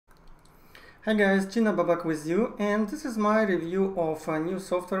Hi guys, GENA Babak with you, and this is my review of a new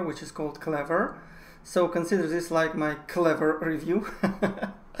software which is called KLEVER. So consider this like my clever review.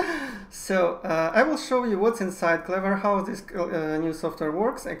 I will show you what's inside KLEVER, how this new software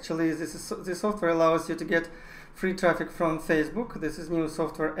works. Actually, this software allows you to get free traffic from Facebook. This is new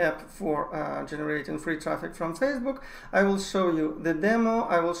software app for generating free traffic from Facebook. I will show you the demo.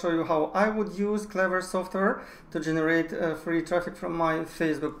 I will show you how I would use KLEVER software to generate free traffic from my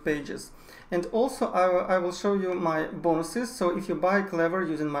Facebook pages. And also I will show you my bonuses. So if you buy KLEVER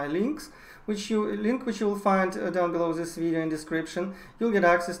using my links, which you will find down below this video in description, you'll get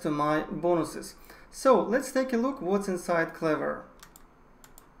access to my bonuses. So let's take a look what's inside KLEVER.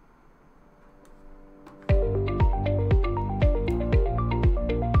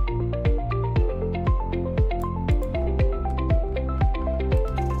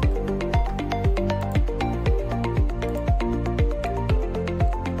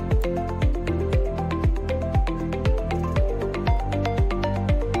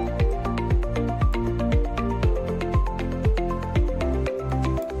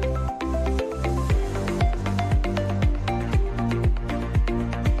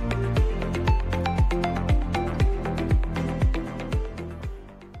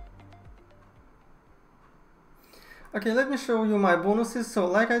 Okay, let me show you my bonuses. So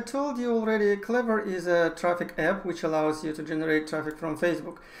like I told you already, KLEVER is a traffic app which allows you to generate traffic from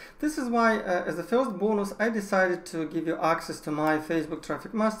Facebook. This is why as the first bonus I decided to give you access to my Facebook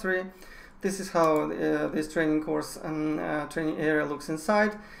Traffic Mastery. This is how this training course and training area looks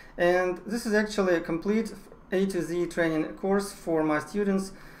inside. And this is actually a complete A to Z training course for my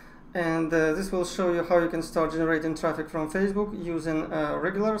students. And this will show you how you can start generating traffic from Facebook using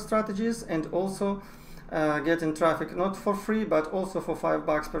regular strategies, and also getting traffic not for free but also for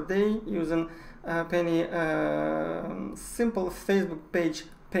 $5 per day using simple Facebook page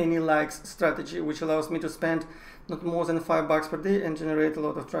penny likes strategy, which allows me to spend not more than $5 per day and generate a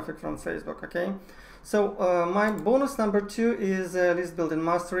lot of traffic from Facebook. Okay, so my bonus number 2 is list building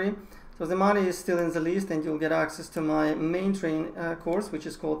mastery. So the money is still in the list, and you'll get access to my main training course, which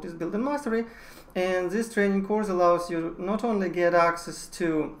is called List Building Mastery. And this training course allows you not only get access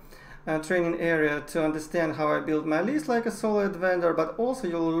to training area to understand how I build my list like a solo ad vendor, but also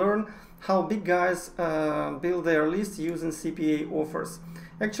you'll learn how big guys build their list using CPA offers.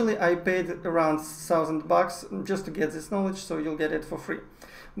 Actually, I paid around $1,000 just to get this knowledge, so you'll get it for free.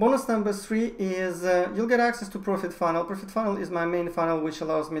 Bonus number 3 is you'll get access to Profit Funnel. Profit Funnel is my main funnel which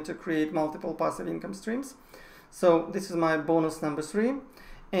allows me to create multiple passive income streams. So this is my bonus number 3.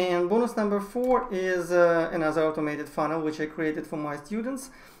 And bonus number 4 is another automated funnel which I created for my students.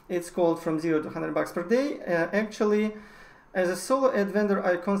 It's called From $0 to $100 per day. Actually, as a solo ad vendor,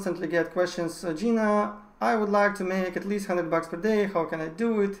 I constantly get questions, Gina, I would like to make at least $100 per day. How can I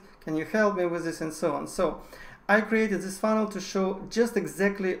do it? Can you help me with this? And so on. So I created this funnel to show just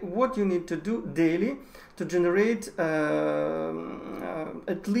exactly what you need to do daily to generate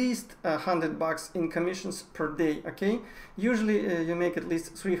at least $100 in commissions per day. Okay, usually you make at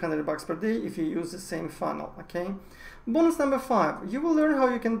least $300 per day if you use the same funnel. Okay, bonus number 5, you will learn how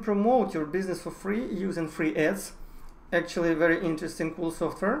you can promote your business for free using free ads. Actually, very interesting, cool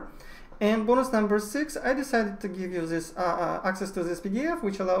software. And bonus number 6, I decided to give you this access to this PDF,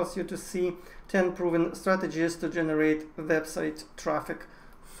 which allows you to see 10 proven strategies to generate website traffic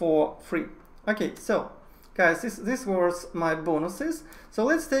for free. Okay, so guys, this was my bonuses. So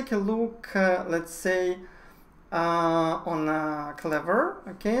let's take a look, let's say, on KLEVER.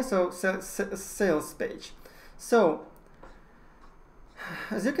 Okay, so sales page. So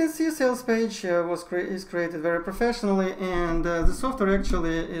as you can see, sales page is created very professionally, and the software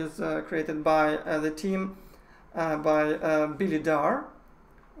actually is created by the team by Billy Darr,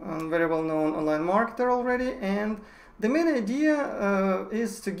 a very well-known online marketer already. And the main idea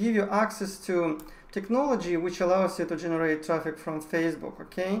is to give you access to technology which allows you to generate traffic from Facebook.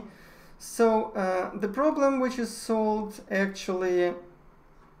 Okay, so the problem which is solved actually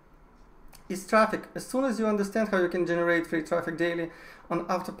is traffic. As soon as you understand how you can generate free traffic daily on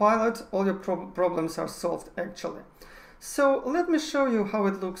autopilot, all your problems are solved actually. So let me show you how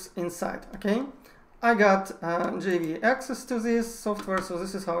it looks inside. Okay, I got JV access to this software, so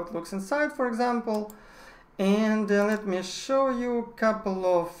this is how it looks inside, for example. And let me show you a couple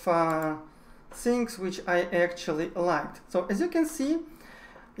of things which I actually liked. So as you can see,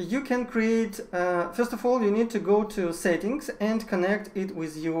 you can create, first of all, you need to go to settings and connect it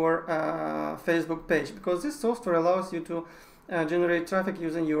with your Facebook page, because this software allows you to generate traffic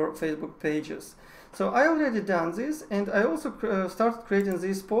using your Facebook pages. So I already done this, and I also started creating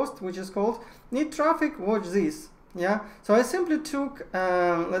this post which is called Need Traffic? Watch This. Yeah, so I simply took,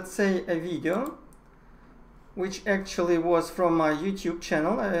 let's say, a video, which actually was from my YouTube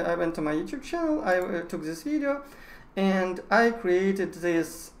channel. I went to my YouTube channel, I took this video, and I created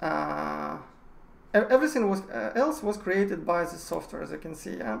this, everything else was created by the software, as you can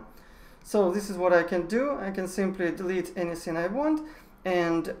see. Yeah? So this is what I can do. I can simply delete anything I want,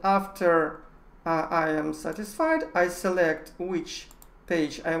 and after I am satisfied, I select which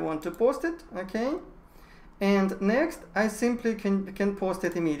page I want to post it, okay? And next, I simply can post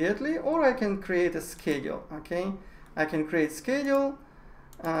it immediately, or I can create a schedule, okay? I can create schedule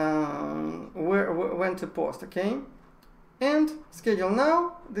when to post, okay? And schedule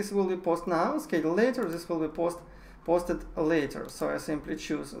now, this will be post now, schedule later, this will be posted later. So I simply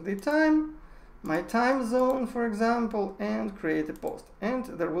choose the time, my time zone, for example, and create a post. And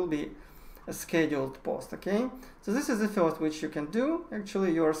there will be a scheduled post, okay? So this is the first which you can do.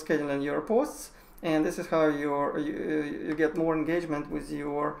 Actually, you're scheduling your posts, and this is how you get more engagement with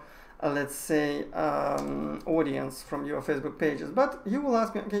your, let's say, audience from your Facebook pages. But you will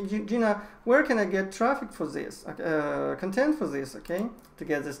ask me, okay, Gina, where can I get traffic for this, content for this, okay, to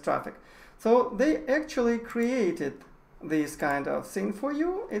get this traffic? So they actually created this kind of thing for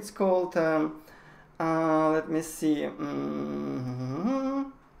you. It's called, let me see,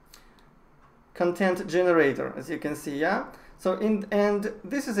 content generator, as you can see, yeah. So and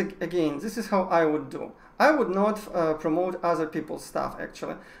this is again, this is how I would do. I would not promote other people's stuff.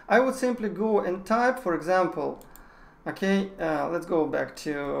 Actually, I would simply go and type, for example, okay, let's go back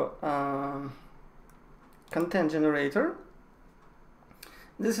to content generator.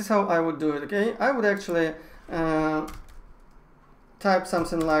 This is how I would do it. Okay, I would actually type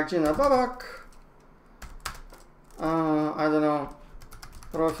something like GENA BABAK, I don't know,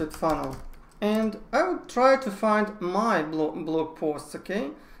 profit funnel. And I would try to find my blog posts, okay?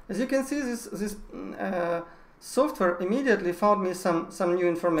 As you can see, this software immediately found me some new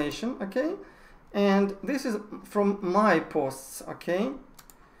information, okay? And this is from my posts, okay?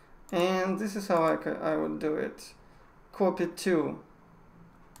 And this is how I would do it. Copy to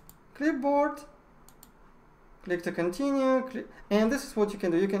clipboard, click to continue, and this is what you can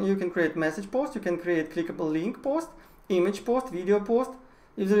do. You can create message post, you can create clickable link post, image post, video post,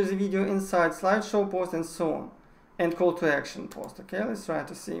 if there is a video inside, slideshow post, and so on, and call to action post. Okay, let's try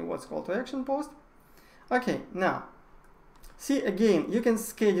to see what's call to action post. Okay, now see again, you can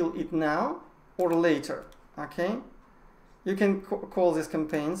schedule it now or later. Okay, you can call this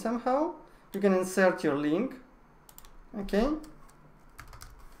campaign somehow. You can insert your link. Okay,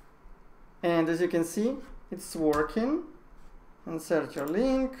 and as you can see, it's working. Insert your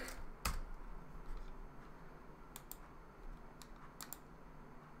link.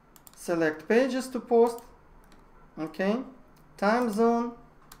 Select pages to post, okay, time zone,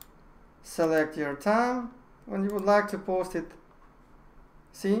 select your time when you would like to post it,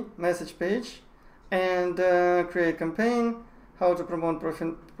 see, message page, and create campaign, how to promote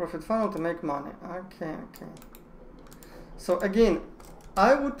profit funnel to make money, okay. So again,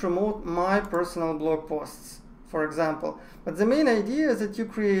 I would promote my personal blog posts, for example, but the main idea is that you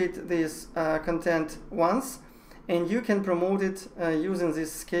create this content once, and you can promote it using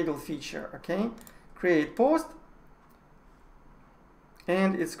this schedule feature, okay? Create post,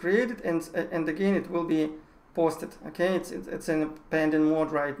 and it's created, and again it will be posted, okay? It's in a pending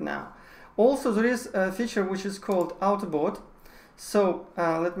mode right now. Also, there is a feature which is called Autobot. So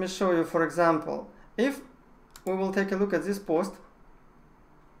let me show you, for example, if we will take a look at this post.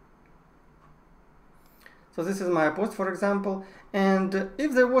 So this is my post, for example, and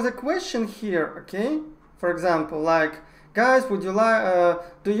if there was a question here, okay? For example, like, guys, would you like,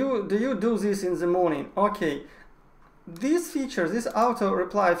 do you do this in the morning? Okay, this feature, this auto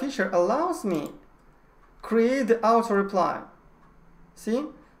reply feature allows me create the auto reply. See,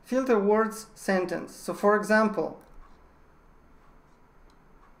 filter words sentence. So for example,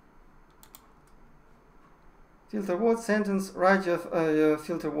 filter word sentence, write your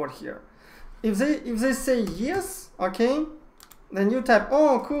filter word here. If they say yes, okay, then you type,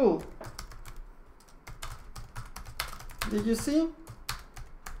 oh, cool. Did you see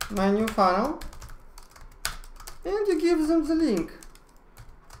my new funnel? And you give them the link.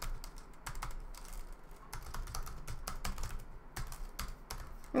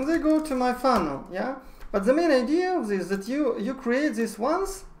 And they go to my funnel, yeah? But the main idea of this is that you create this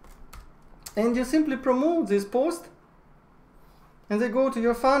once, and you simply promote this post, and they go to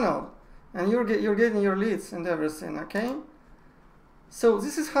your funnel, and you're getting your leads and everything, okay? So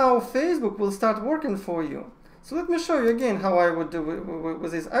this is how Facebook will start working for you. So let me show you again how I would do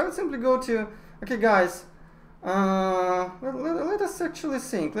with this. I would simply go to, okay guys, let us actually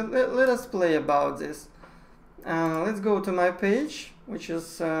think, let us play about this. Let's go to my page, which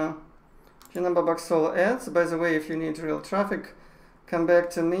is GENA BABAK SOLO ADS. By the way, if you need real traffic, come back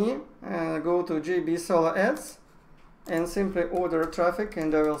to me, go to GB Solo Ads and simply order traffic,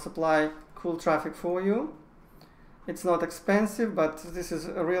 and I will supply cool traffic for you. It's not expensive, but this is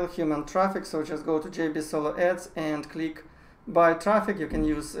a real human traffic, so just go to JB Solo Ads and click buy traffic. You can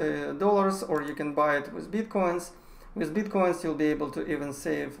use dollars, or you can buy it with Bitcoins. With Bitcoins, you'll be able to even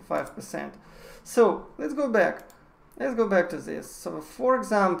save 5%. So let's go back. Let's go back to this. So for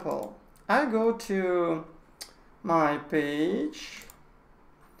example, I go to my page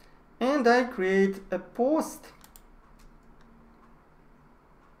and I create a post.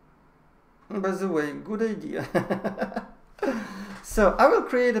 By the way, good idea. So I will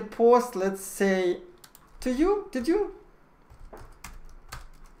create a post, let's say, to you. Did you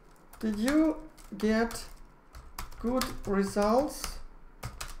get good results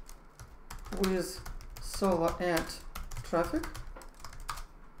with solo ad traffic,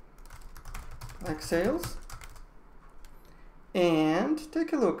 like sales? And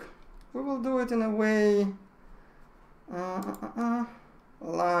take a look. We will do it in a way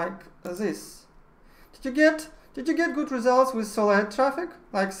like this. Did you get good results with solo ad traffic,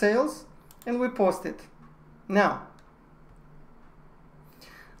 like sales? And we post it. Now,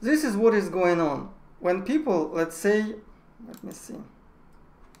 this is what is going on. When people, let's say, let me see.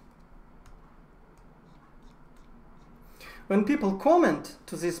 When people comment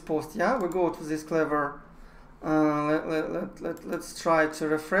to this post, yeah, we go to this KLEVER. Let's try to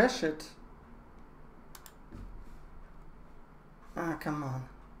refresh it. Ah, come on.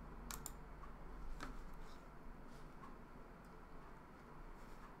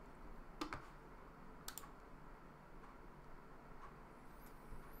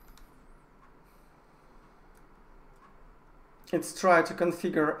 Let's try to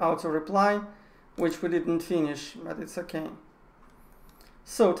configure auto reply, which we didn't finish, but it's okay.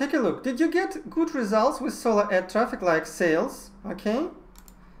 So take a look. Did you get good results with solo ad traffic, like sales? Okay.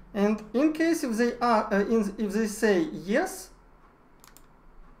 And in case if they are, if they say yes,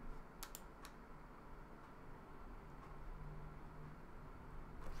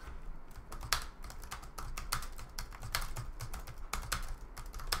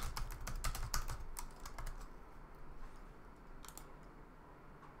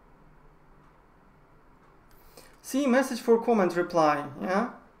 see message for comment reply, yeah?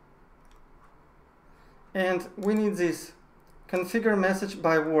 And we need this, configure message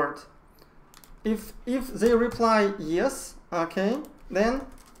by word. If they reply yes, okay, then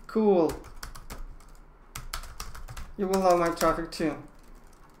cool. You will love my traffic too.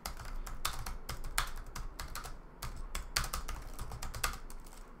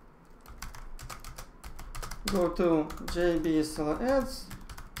 Go to JB Solo Ads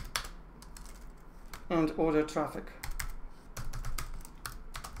and order traffic.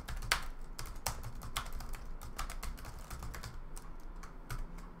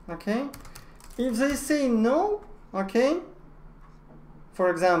 Okay, if they say no, okay, for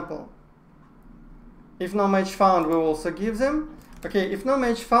example, if no match found, we also give them. Okay, if no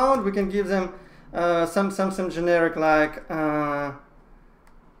match found, we can give them some generic like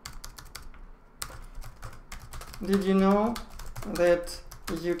did you know that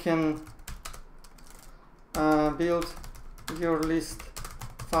you can build your list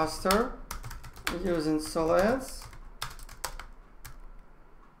faster using solo ads?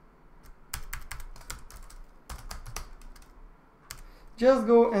 Just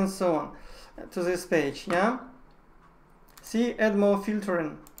go and so on to this page, yeah? See, add more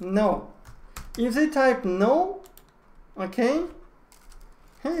filtering. No. If they type no, okay,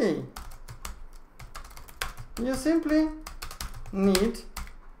 hey, you simply need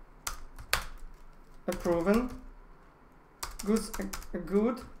a proven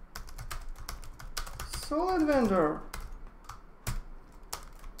good solid vendor.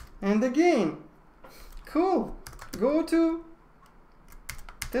 And again, cool, go to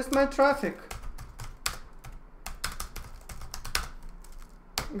test my traffic,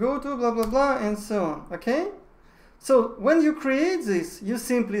 go to blah blah blah and so on. Okay, so when you create this, you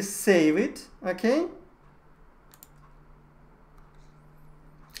simply save it. Okay,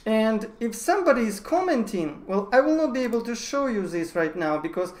 and if somebody is commenting, well, I will not be able to show you this right now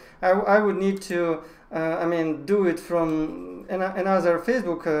because I would need to I mean, do it from another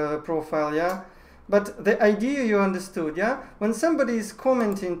Facebook profile, yeah. But the idea you understood, yeah? When somebody is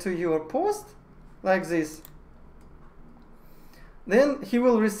commenting to your post, like this, then he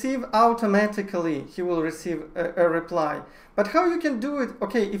will receive automatically, he will receive a reply. But how you can do it?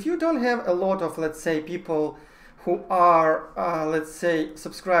 Okay, if you don't have a lot of, let's say, people who are, let's say,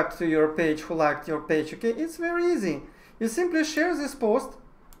 subscribed to your page, who liked your page, okay? It's very easy. You simply share this post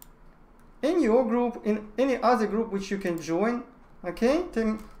in your group, in any other group which you can join, okay?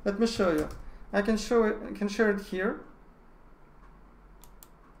 Let me show you. I can share it here.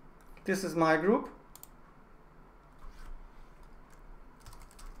 This is my group.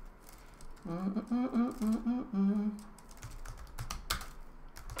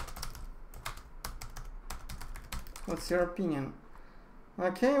 What's your opinion?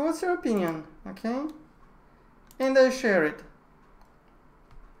 Okay, what's your opinion? Okay, and I share it.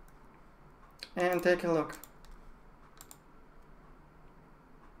 And take a look.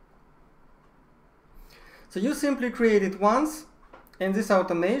 So you simply create it once, and this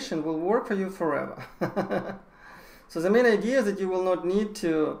automation will work for you forever. So the main idea is that you will not need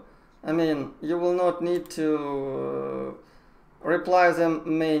to, you will not need to reply them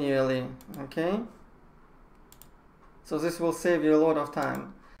manually, okay? So this will save you a lot of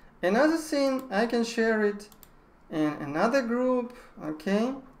time. Another thing, I can share it in another group,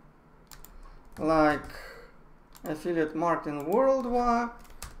 okay? Like affiliate marketing worldwide.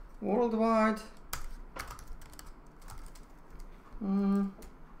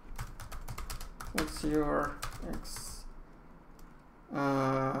 What's your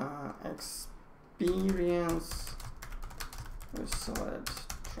experience with solid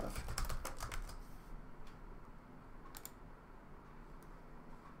traffic?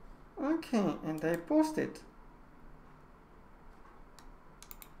 Okay, and I post it.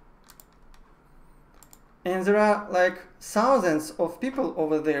 And there are like thousands of people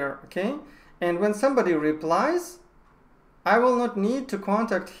over there, okay? And when somebody replies, I will not need to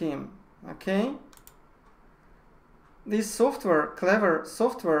contact him, okay? This software, KLEVER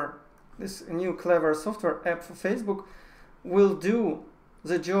software, this new KLEVER software app for Facebook will do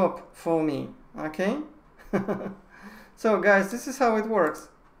the job for me, okay? So guys, this is how it works.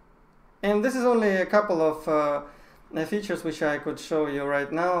 And this is only a couple of features which I could show you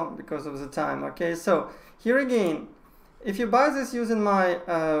right now because of the time, okay? So here again, if you buy this using my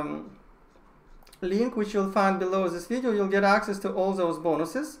link, which you'll find below this video, you'll get access to all those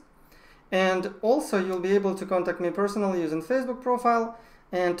bonuses. And also you'll be able to contact me personally using Facebook profile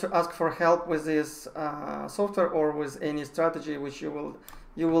and to ask for help with this software or with any strategy which you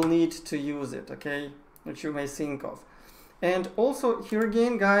will need to use it, okay? Which you may think of. And also here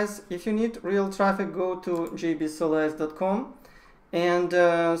again, guys, if you need real traffic, go to gbsoloads.com and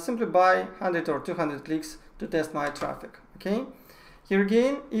simply buy 100 or 200 clicks to test my traffic, okay? Here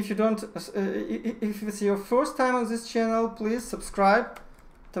again, if if it's your first time on this channel, please subscribe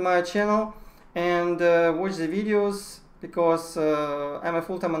to my channel and watch the videos, because I'm a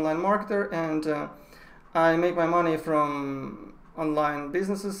full-time online marketer and I make my money from online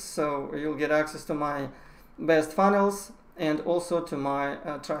businesses, so you'll get access to my best funnels and also to my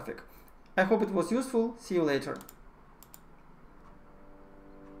traffic. I hope it was useful. See you later.